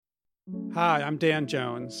Hi, I'm Dan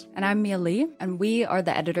Jones. And I'm Mia Lee, and we are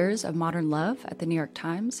the editors of Modern Love at the New York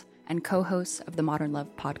Times and co-hosts of the Modern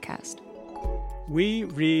Love podcast. We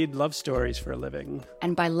read love stories for a living.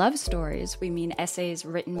 And by love stories, we mean essays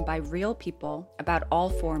written by real people about all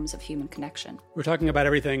forms of human connection. We're talking about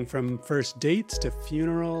everything from first dates to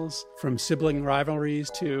funerals, from sibling rivalries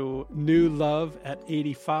to new love at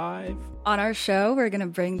 85. On our show, we're going to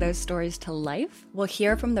bring those stories to life. We'll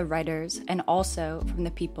hear from the writers and also from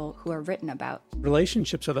the people who are written about.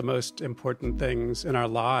 Relationships are the most important things in our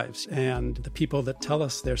lives, and the people that tell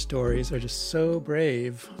us their stories are just so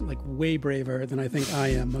brave, like way braver than I think I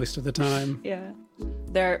am most of the time. Yeah.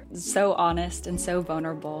 They're so honest and so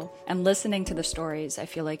vulnerable. And listening to the stories, I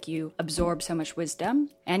feel like you absorb so much wisdom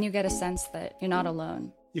and you get a sense that you're not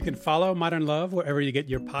alone. You can follow Modern Love wherever you get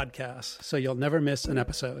your podcasts, so you'll never miss an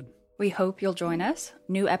episode. We hope you'll join us.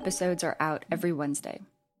 New episodes are out every Wednesday.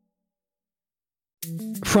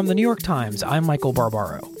 From the New York Times, I'm Michael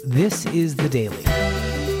Barbaro. This is The Daily.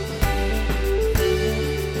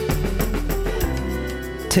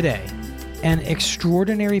 Today, an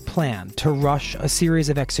extraordinary plan to rush a series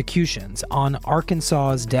of executions on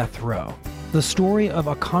Arkansas's death row. The story of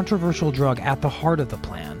a controversial drug at the heart of the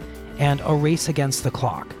plan and a race against the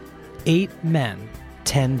clock. 8 men,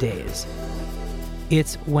 10 days.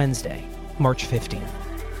 It's Wednesday, March 15th.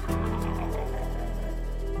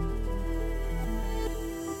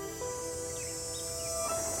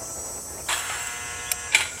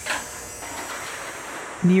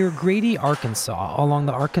 Near Grady, Arkansas, along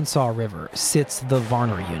the Arkansas River, sits the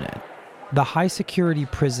Varner Unit. The high-security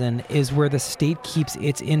prison is where the state keeps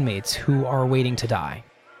its inmates who are waiting to die.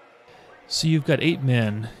 So you've got 8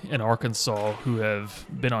 men in Arkansas who have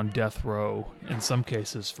been on death row, in some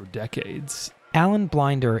cases for decades. Alan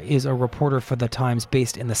Blinder is a reporter for The Times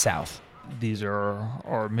based in the South. These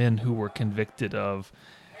are men who were convicted of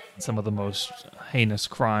some of the most heinous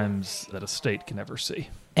crimes that a state can ever see.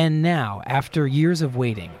 And now, after years of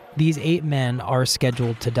waiting, these 8 men are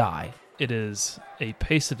scheduled to die. It is a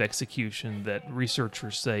pace of execution that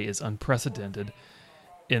researchers say is unprecedented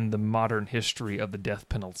in the modern history of the death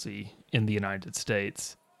penalty in the United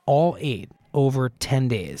States. All 8 over 10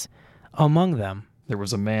 days. Among them, there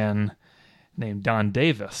was a man named Don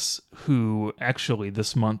Davis, who actually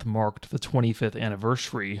this month marked the 25th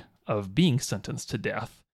anniversary of being sentenced to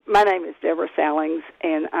death. My name is Deborah Sallings,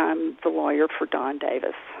 and I'm the lawyer for Don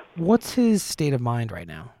Davis. What's his state of mind right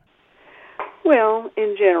now? Well,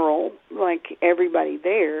 in general, like everybody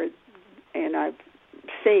there, and I've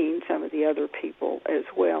seen some of the other people as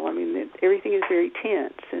well, I mean, everything is very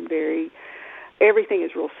tense and everything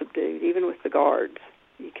is real subdued, even with the guards.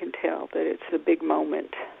 You can tell that it's a big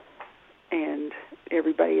moment, and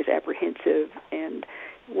everybody is apprehensive and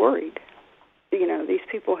worried. You know, these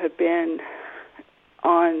people have been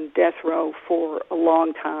on death row for a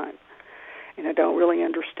long time, and I don't really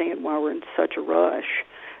understand why we're in such a rush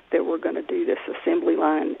that we're going to do this assembly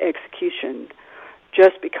line execution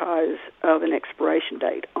just because of an expiration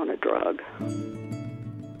date on a drug.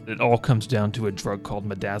 It all comes down to a drug called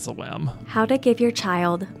midazolam. How to give your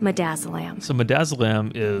child midazolam. So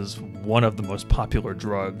midazolam is one of the most popular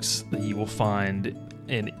drugs that you will find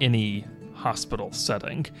in any hospital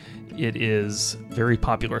setting. It is a very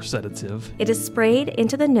popular sedative. It is sprayed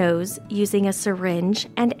into the nose using a syringe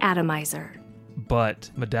and atomizer. But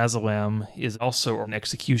midazolam is also an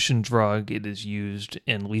execution drug. It is used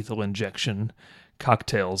in lethal injection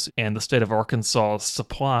cocktails, and the state of Arkansas's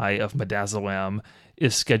supply of midazolam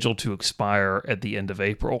is scheduled to expire at the end of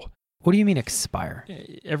April. What do you mean expire?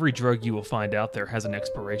 Every drug you will find out there has an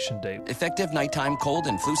expiration date. Effective nighttime cold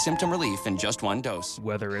and flu symptom relief in just 1 dose.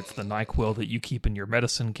 Whether it's the NyQuil that you keep in your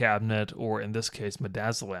medicine cabinet, or in this case,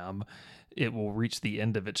 midazolam, it will reach the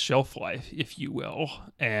end of its shelf life, if you will.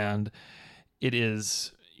 And it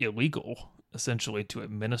is illegal, essentially, to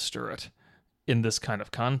administer it in this kind of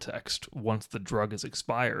context once the drug is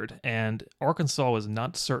expired. And Arkansas is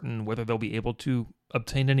not certain whether they'll be able to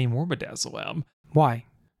obtain any more midazolam. Why?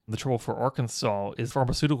 The trouble for Arkansas is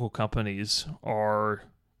pharmaceutical companies are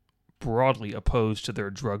broadly opposed to their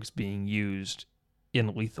drugs being used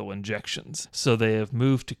in lethal injections. So they have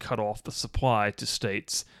moved to cut off the supply to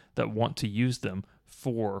states that want to use them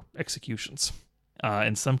for executions.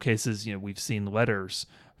 In some cases, we've seen letters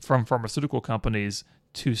from pharmaceutical companies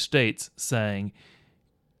to states saying,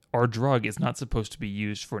 our drug is not supposed to be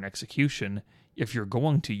used for an execution. If you're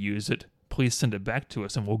going to use it, please send it back to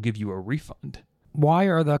us and we'll give you a refund. Why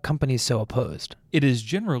are the companies so opposed? It is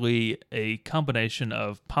generally a combination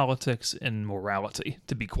of politics and morality,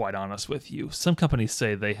 to be quite honest with you. Some companies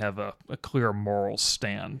say they have a clear moral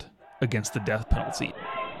stand against the death penalty.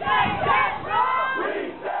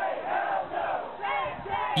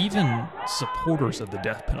 Even supporters of the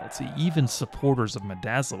death penalty, even supporters of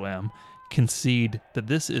midazolam, concede that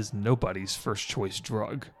this is nobody's first choice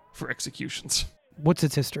drug for executions. What's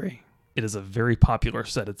its history? It is a very popular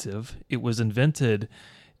sedative. It was invented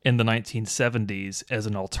in the 1970s as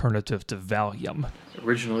an alternative to Valium.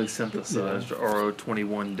 Originally synthesized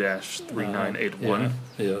RO21-3981.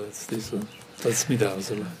 Yeah, that's this one. That's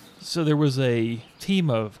midazolam. So there was a team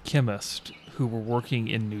of chemists who were working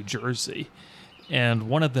in New Jersey, and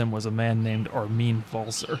one of them was a man named Armin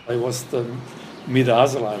Walser. I was the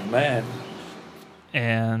midazolam man.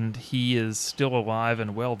 And he is still alive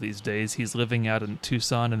and well these days. He's living out in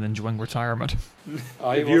Tucson and enjoying retirement.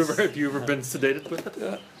 Have you ever been sedated with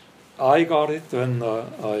it? I got it when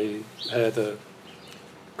I had a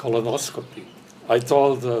colonoscopy. I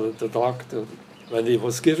told the doctor when he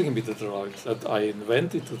was giving me the drug that I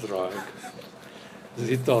invented the drug.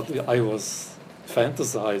 He thought I was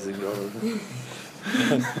fantasizing.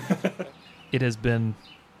 It has been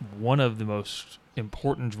one of the most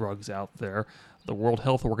important drugs out there. The World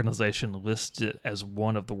Health Organization lists it as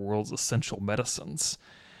one of the world's essential medicines.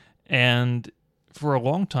 And for a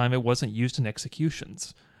long time, it wasn't used in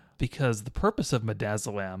executions because the purpose of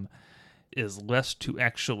midazolam is less to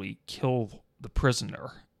actually kill the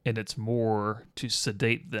prisoner, and it's more to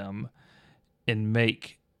sedate them and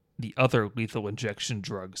make the other lethal injection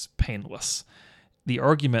drugs painless. The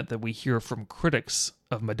argument that we hear from critics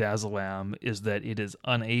of midazolam is that it is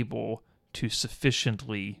unable to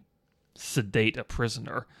sufficiently sedate a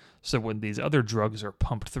prisoner, so when these other drugs are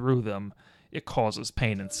pumped through them, it causes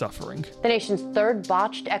pain and suffering. The nation's third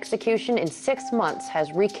botched execution in 6 months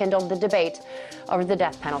has rekindled the debate over the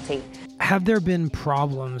death penalty. Have there been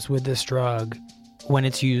problems with this drug when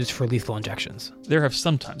it's used for lethal injections? There have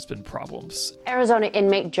sometimes been problems. Arizona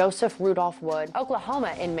inmate Joseph Rudolph Wood,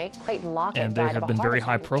 Oklahoma inmate Clayton Lockett, and there have been very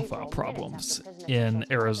high-profile problems. In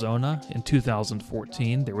Arizona, in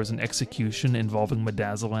 2014, there was an execution involving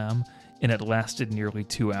midazolam, and it lasted nearly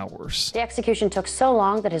 2 hours. The execution took so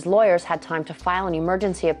long that his lawyers had time to file an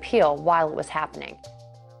emergency appeal while it was happening.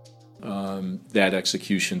 That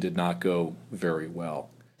execution did not go very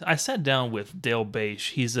well. I sat down with Dale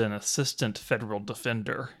Bache. He's an assistant federal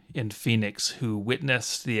defender in Phoenix who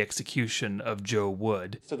witnessed the execution of Joe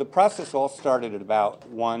Wood. So the process all started at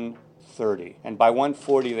about 1:30, and by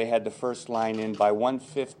 1:40 they had the first line in. By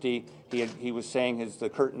 1:50 he was saying the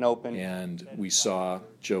curtain open. And we saw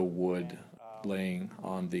Joe Wood laying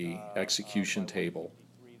on the execution table.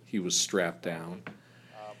 He was strapped down.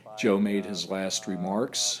 Joe made his last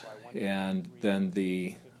remarks, and then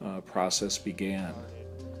the process began.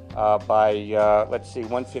 By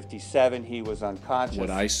 1:57, he was unconscious. What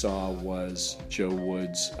I saw was Joe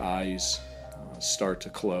Wood's eyes start to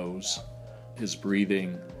close. His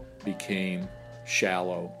breathing became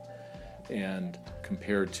shallow, and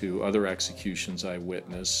compared to other executions I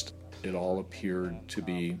witnessed, it all appeared to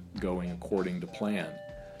be going according to plan.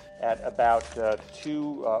 At about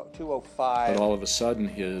 2:05... But all of a sudden,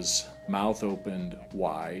 his mouth opened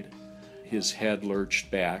wide. His head lurched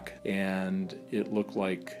back, and it looked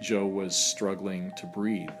like Joe was struggling to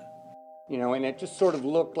breathe. And it just sort of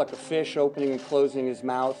looked like a fish opening and closing his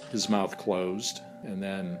mouth. His mouth closed, and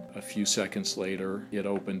then a few seconds later, it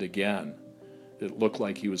opened again. It looked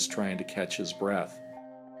like he was trying to catch his breath.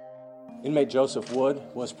 Inmate Joseph Wood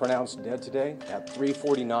was pronounced dead today at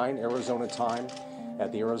 3:49 Arizona time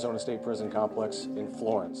at the Arizona State Prison Complex in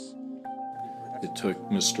Florence. It took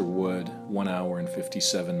Mr. Wood 1 hour and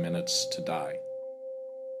 57 minutes to die.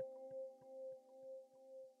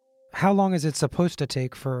 How long is it supposed to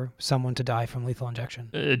take for someone to die from lethal injection?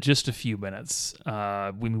 Just a few minutes.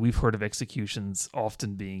 We've heard of executions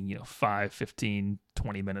often being, 5, 15,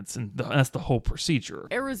 20 minutes, and that's the whole procedure.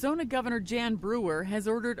 Arizona Governor Jan Brewer has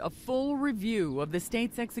ordered a full review of the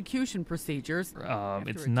state's execution procedures.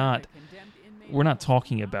 We're not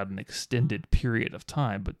talking about an extended period of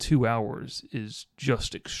time, but 2 hours is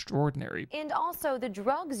just extraordinary. And also, the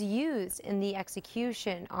drugs used in the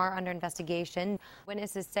execution are under investigation.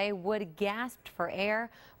 Witnesses say Wood gasped for air,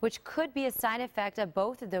 which could be a side effect of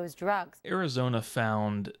both of those drugs. Arizona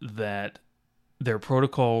found that their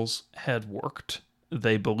protocols had worked.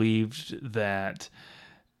 They believed that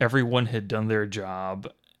everyone had done their job,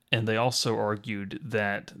 and they also argued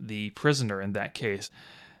that the prisoner in that case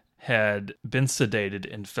had been sedated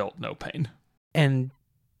and felt no pain. And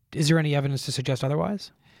is there any evidence to suggest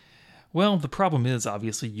otherwise? Well, the problem is,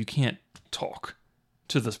 obviously, you can't talk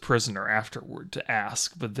to this prisoner afterward to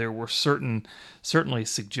ask, but there were certainly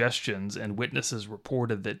suggestions, and witnesses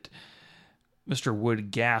reported that Mr.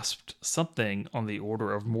 Wood gasped something on the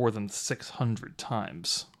order of more than 600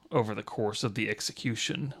 times over the course of the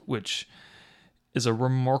execution, which is a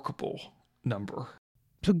remarkable number.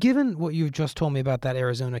 So given what you've just told me about that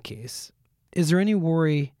Arizona case, is there any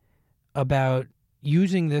worry about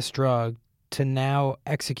using this drug to now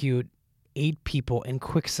execute 8 people in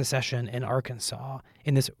quick succession in Arkansas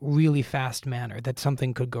in this really fast manner, that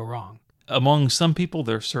something could go wrong? Among some people,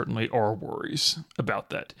 there certainly are worries about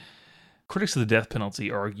that. Critics of the death penalty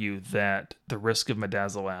argue that the risk of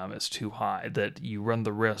midazolam is too high, that you run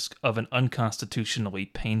the risk of an unconstitutionally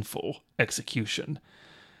painful execution.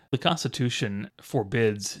 The Constitution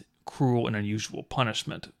forbids cruel and unusual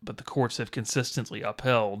punishment, but the courts have consistently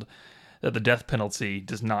upheld that the death penalty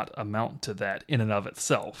does not amount to that in and of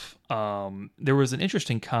itself. There was an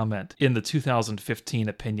interesting comment in the 2015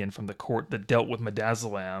 opinion from the court that dealt with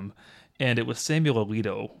midazolam, and it was Samuel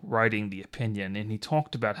Alito writing the opinion, and he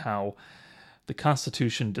talked about how the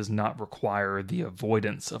Constitution does not require the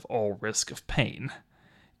avoidance of all risk of pain.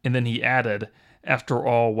 And then he added, after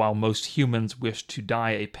all, while most humans wish to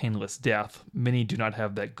die a painless death, many do not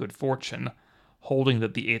have that good fortune, holding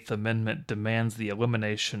that the Eighth Amendment demands the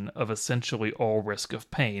elimination of essentially all risk of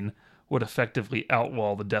pain would effectively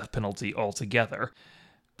outlaw the death penalty altogether.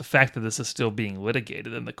 The fact that this is still being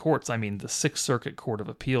litigated in the courts, the Sixth Circuit Court of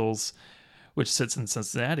Appeals, which sits in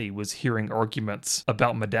Cincinnati, was hearing arguments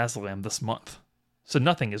about midazolam this month. So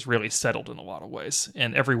nothing is really settled in a lot of ways,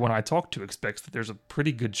 and everyone I talk to expects that there's a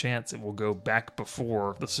pretty good chance it will go back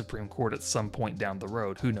before the Supreme Court at some point down the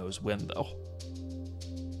road. Who knows when, though?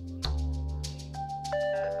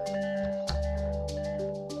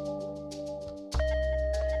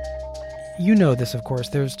 You know this, of course.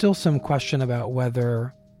 There's still some question about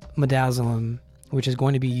whether midazolam, which is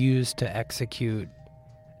going to be used to execute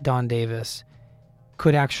Don Davis,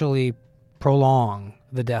 could actually prolong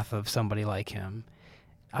the death of somebody like him.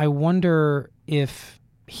 I wonder if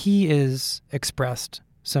he has expressed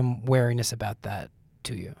some wariness about that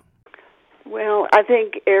to you. Well, I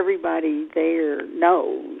think everybody there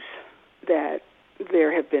knows that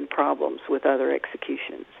there have been problems with other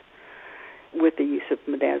executions with the use of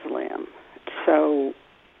midazolam. So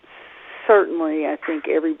certainly I think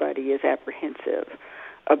everybody is apprehensive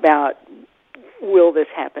about, will this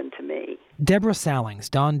happen to me? Deborah Sallings,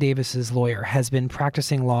 Don Davis's lawyer, has been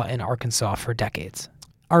practicing law in Arkansas for decades.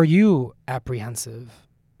 Are you apprehensive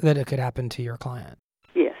that it could happen to your client?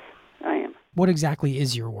 Yes, I am. What exactly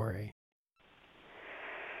is your worry?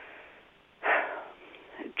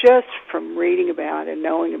 Just from reading about and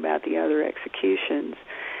knowing about the other executions,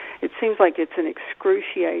 it seems like it's an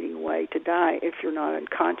excruciating way to die if you're not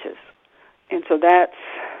unconscious. And so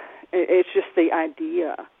it's just the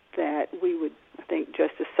idea that we would, I think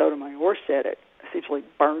Justice Sotomayor said it, essentially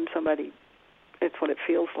burn somebody, it's what it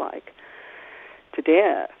feels like, to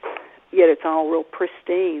death. Yet it's all real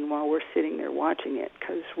pristine while we're sitting there watching it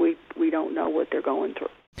because we don't know what they're going through.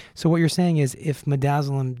 So what you're saying is if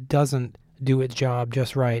midazolam doesn't do its job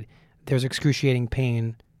just right, there's excruciating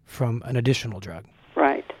pain from an additional drug.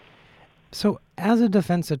 Right. So as a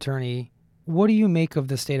defense attorney, what do you make of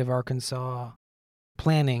the state of Arkansas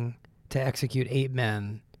planning to execute 8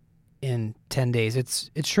 men in 10 days? It's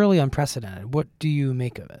surely unprecedented. What do you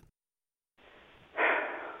make of it?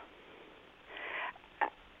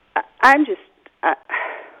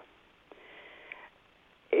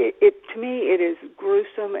 To me, it is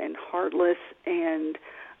gruesome and heartless and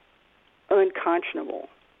unconscionable.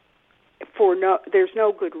 There's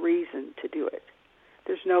no good reason to do it.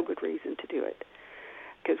 There's no good reason to do it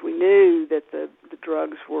because we knew that the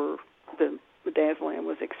midazolam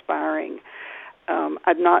was expiring. I'm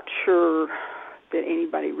not sure that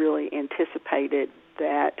anybody really anticipated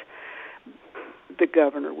that the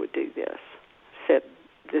governor would do this, set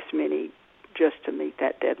this many just to meet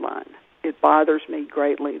that deadline. It bothers me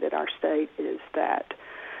greatly that our state is that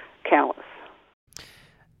callous.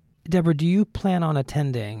 Deborah, do you plan on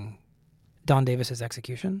attending Don Davis's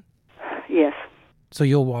execution? Yes. So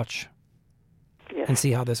you'll watch yes. and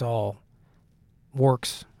see how this all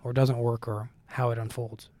works or doesn't work or how it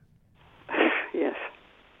unfolds? Yes.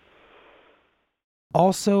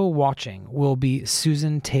 Also watching will be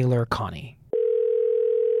Susan Taylor Connie.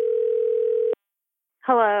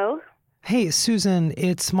 Hello. Hey, Susan,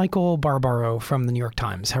 it's Michael Barbaro from the New York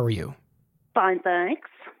Times. How are you? Fine, thanks.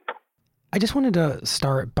 I just wanted to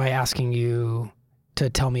start by asking you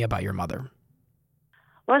to tell me about your mother.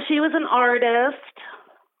 Well, she was an artist.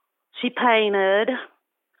 She painted.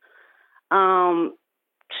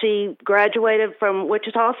 She graduated from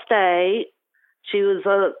Wichita State. She was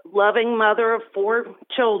a loving mother of 4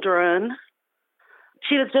 children.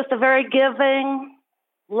 She was just a very giving,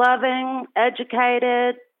 loving,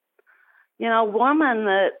 educated, woman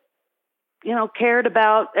that, cared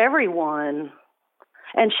about everyone.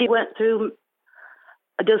 And she went through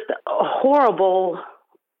just a horrible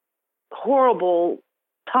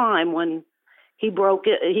time when he broke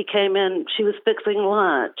it. He came in, she was fixing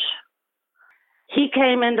lunch. He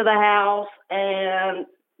came into the house and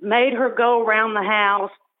made her go around the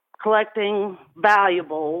house collecting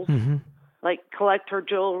valuables, like collect her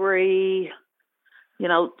jewelry,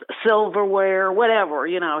 silverware, whatever,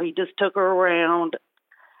 he just took her around.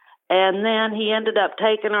 And then he ended up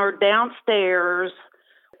taking her downstairs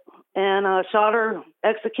and shot her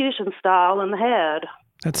execution style in the head.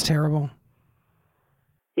 That's terrible.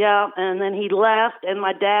 Yeah, and then he left, and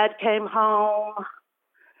my dad came home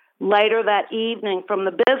later that evening from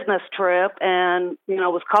the business trip and,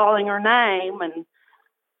 was calling her name and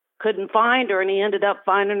couldn't find her, and he ended up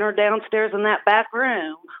finding her downstairs in that back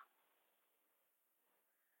room.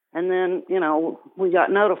 And then, we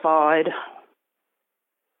got notified.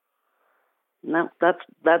 No,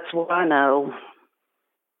 that's what I know.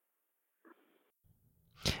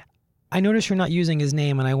 I notice you're not using his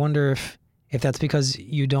name, and I wonder if that's because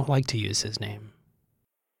you don't like to use his name.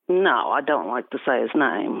 No, I don't like to say his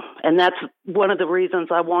name. And that's one of the reasons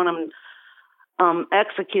I want him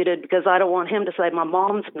executed, because I don't want him to say my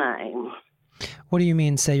mom's name. What do you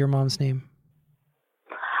mean, say your mom's name?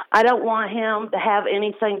 I don't want him to have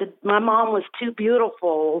anything to... My mom was too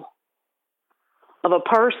beautiful of a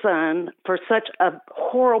person for such a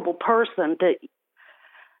horrible person to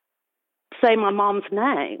say my mom's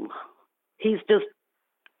name. He's just...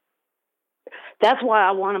 That's why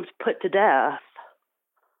I want him put to death.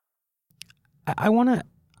 I want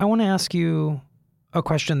to ask you a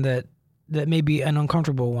question that may be an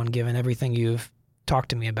uncomfortable one, given everything you've talked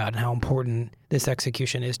to me about and how important this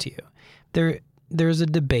execution is to you. There's a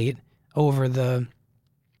debate over the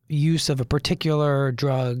use of a particular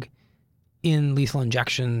drug in lethal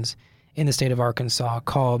injections in the state of Arkansas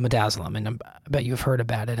called midazolam, and I bet you've heard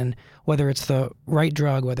about it, and whether it's the right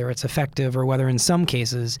drug, whether it's effective, or whether in some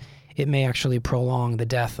cases it may actually prolong the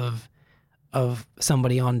death of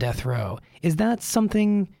somebody on death row. Is that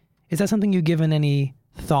something you've given any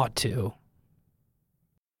thought to?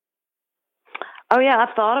 Oh yeah,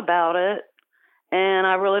 I've thought about it, and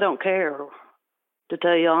I really don't care, to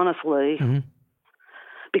tell you honestly. Mm-hmm.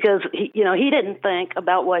 Because he didn't think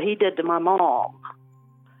about what he did to my mom.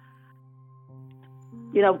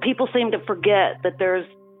 People seem to forget that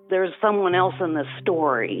there's someone else in this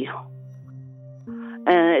story.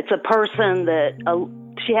 And it's a person that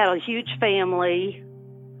she had a huge family.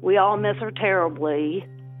 We all miss her terribly.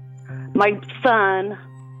 My son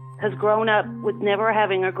has grown up with never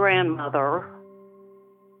having a grandmother.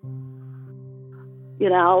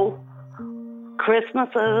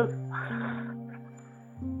 Christmases.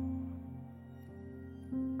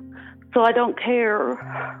 So I don't care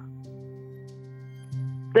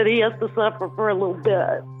that he has to suffer for a little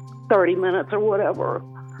bit, 30 minutes or whatever.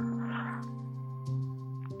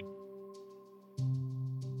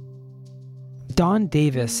 Don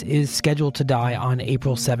Davis is scheduled to die on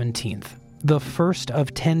April 17th, the first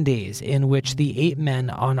of 10 days in which the 8 men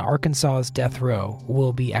on Arkansas's death row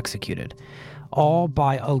will be executed, all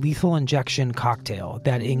by a lethal injection cocktail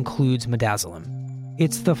that includes midazolam.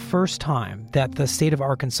 It's the first time that the state of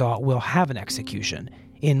Arkansas will have an execution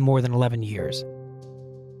in more than 11 years.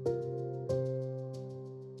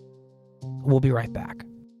 We'll be right back.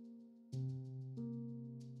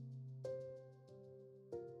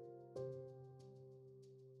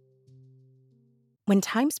 When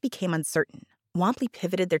times became uncertain, Womply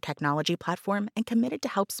pivoted their technology platform and committed to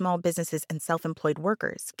help small businesses and self-employed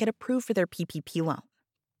workers get approved for their PPP loan.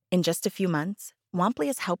 In just a few months, Womply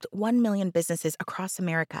has helped 1 million businesses across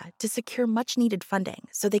America to secure much-needed funding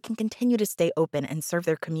so they can continue to stay open and serve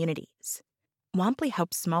their communities. Womply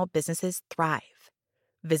helps small businesses thrive.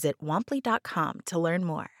 Visit womply.com to learn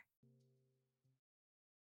more.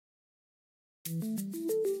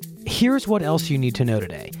 Here's what else you need to know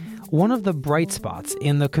today. One of the bright spots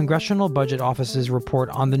in the Congressional Budget Office's report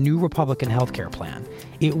on the new Republican healthcare plan,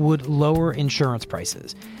 it would lower insurance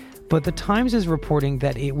prices. But the Times is reporting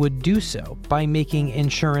that it would do so by making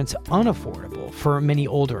insurance unaffordable for many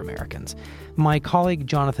older Americans. My colleague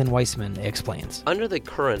Jonathan Weissman explains. Under the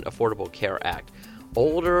current Affordable Care Act,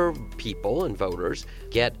 older people and voters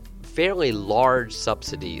get fairly large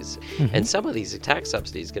subsidies. Mm-hmm. And some of these tax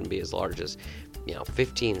subsidies can be as large as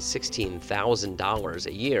 $15,000, $16,000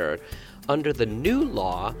 a year. Under the new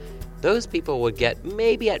law, those people would get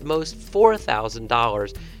maybe at most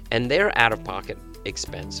 $4,000, and their out-of-pocket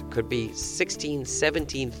expense could be $16,000,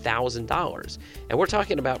 $17,000. And we're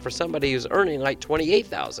talking about for somebody who's earning like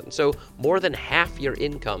 $28,000. So more than half your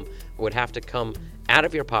income would have to come out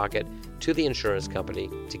of your pocket to the insurance company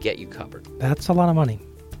to get you covered. That's a lot of money.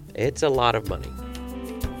 It's a lot of money.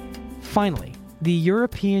 Finally, the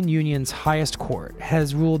European Union's highest court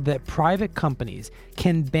has ruled that private companies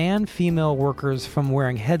can ban female workers from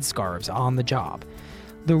wearing headscarves on the job.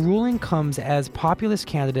 The ruling comes as populist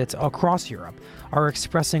candidates across Europe are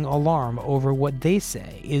expressing alarm over what they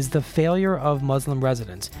say is the failure of Muslim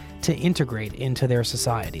residents to integrate into their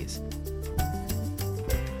societies.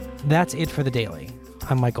 That's it for The Daily.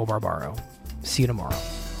 I'm Michael Barbaro. See you tomorrow.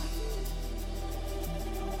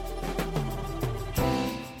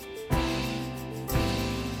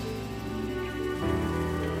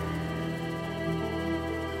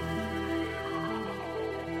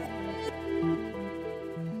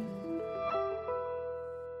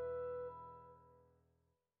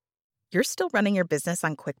 You're still running your business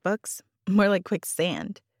on QuickBooks? More like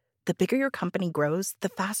quicksand. The bigger your company grows, the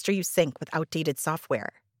faster you sync with outdated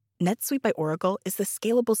software. NetSuite by Oracle is the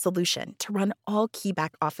scalable solution to run all key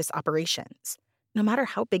back office operations, no matter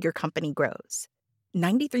how big your company grows.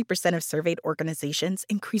 93% of surveyed organizations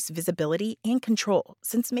increase visibility and control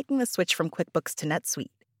since making the switch from QuickBooks to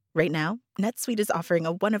NetSuite. Right now, NetSuite is offering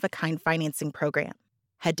a one-of-a-kind financing program.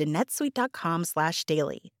 Head to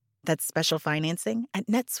netsuite.com/daily. That's special financing at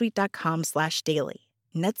netsuite.com/daily.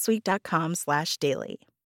 netsuite.com/daily.